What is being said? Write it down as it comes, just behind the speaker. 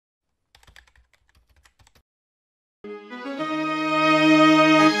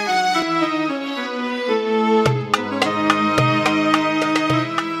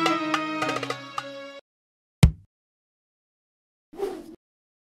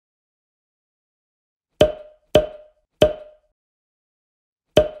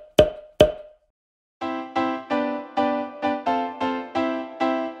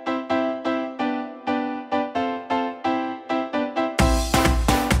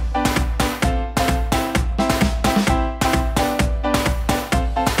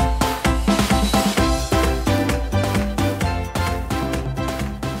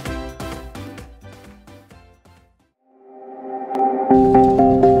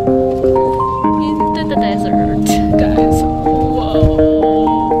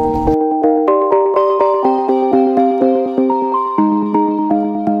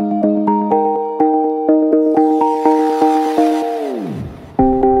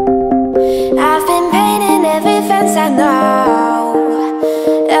fence I know.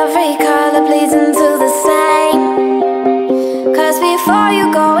 Every color bleeds into the same. Cause before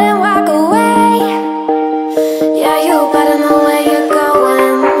you go and walk away, yeah, you better know where you're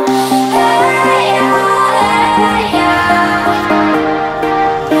going. Hey, yeah, hey, yeah.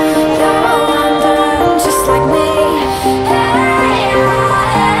 You're a wanderer just like me. Hey, yeah,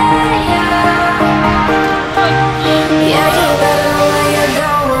 hey, yeah. Yeah, you better know where you're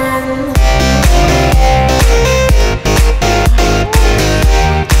going.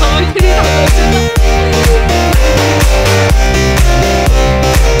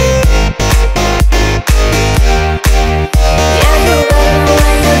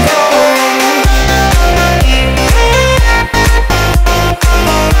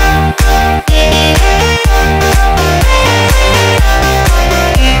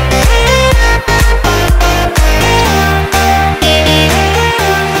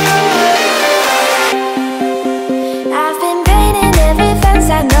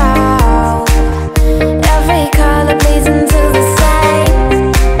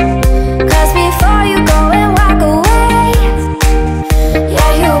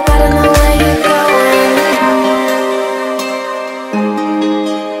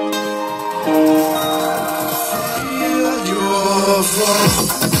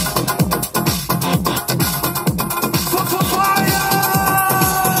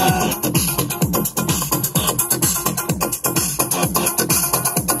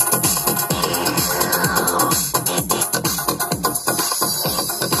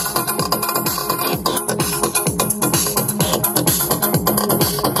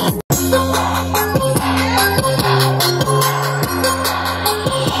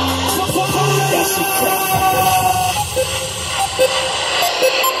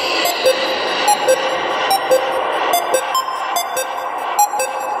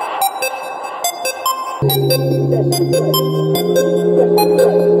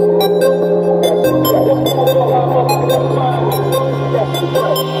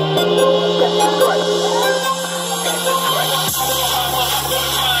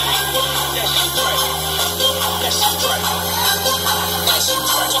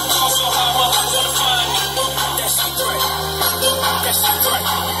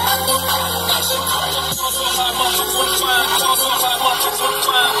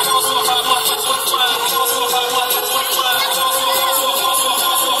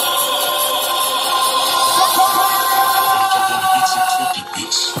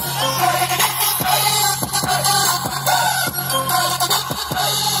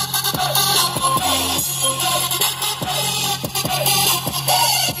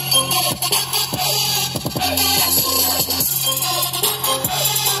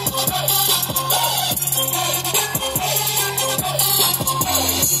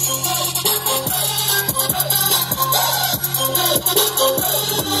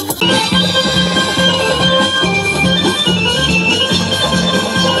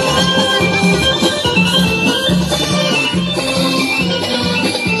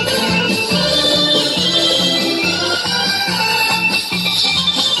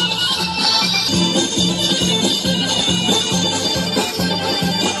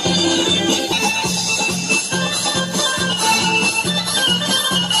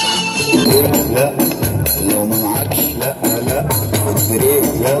 لا لو ما معكش لا لا بريك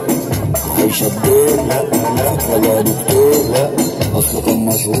لا عايشة بدور لا لا ولا دكتور لا أصله كان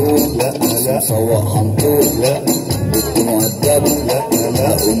مشهور لا لا سواق حنطور لا بنت مؤدب لا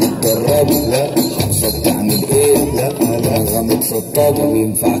لا ومتدرب لا حافظة بتعمل ايه لا لا غمت في الطابة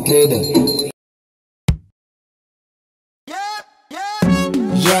بينفع كده.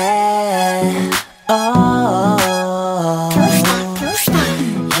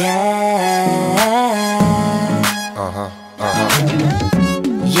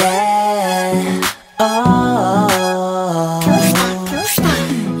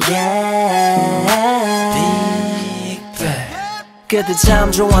 그때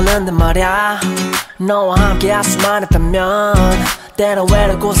참 좋았는데 말야 너와 함께 할 수만 있다면 때로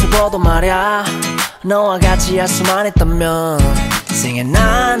외로운 곳을 보도 말야 너와 같이 할 수만 있다면 Singing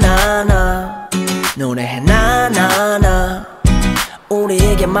나나나 노래해 나나나 우리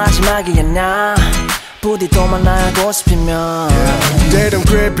이게 마지막이었나 부디 또 만나고 싶으면 때론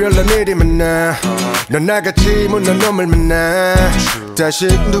꽤 별난 일이 많아 넌 나같이 못난 놈을 만나 다시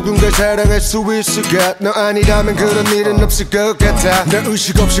누군가 사랑할 수 있을까 너 아니라면 그런 일은 없을 것 같아 난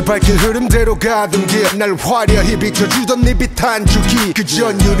의식 없이 밝힌 흐름대로 가던 길 날 화려히 비춰주던 네 빛 한 줄기 그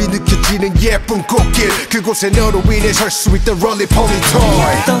전율이 느껴지는 예쁜 꽃길 그곳에 너로 인해 설 수 있던 롤리 포니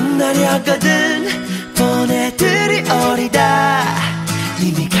토이 떠나려거든 보내들이 어리다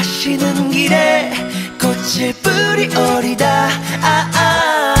이미 가시는 길에 꽃이 빛을 뿌리 오리다.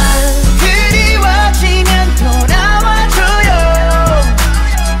 그리워지면 돌아와줘요.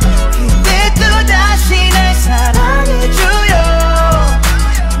 그때 또다시 날 사랑해줘요.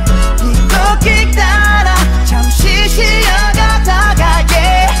 이 꽃길 따라 잠시 쉬어가다가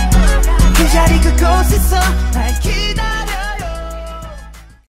그 자리 그곳에서 날 기다려요.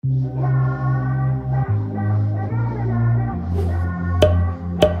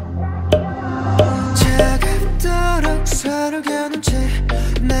 차갑도록 서로 겨눈 채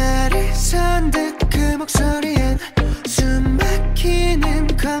날이 선 듯 그 목소리엔 숨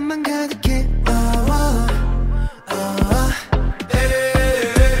막히는 것만 가득해.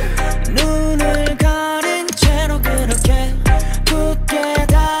 눈을 가린 채로 그렇게 굳게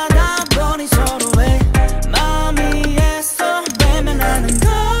닫아보니 서로의 마음이 애써 외면하는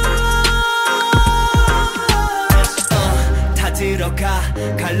걸. 다 들어가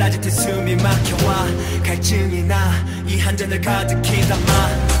갈라질 때 숨이 막혀와 갈증이 나 이 한 잔을 가득히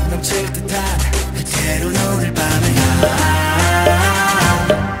담아 넘칠 듯한 그대로 오늘 밤에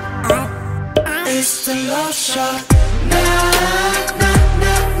It's the love shot.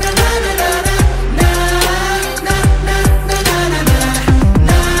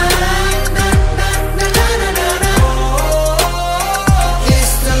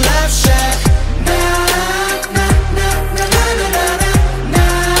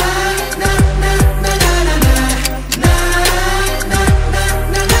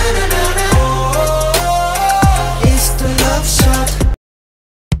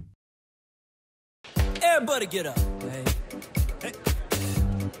 Everybody get up. Hey. Hey.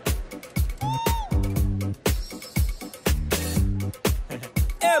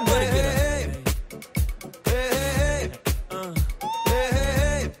 Everybody get up.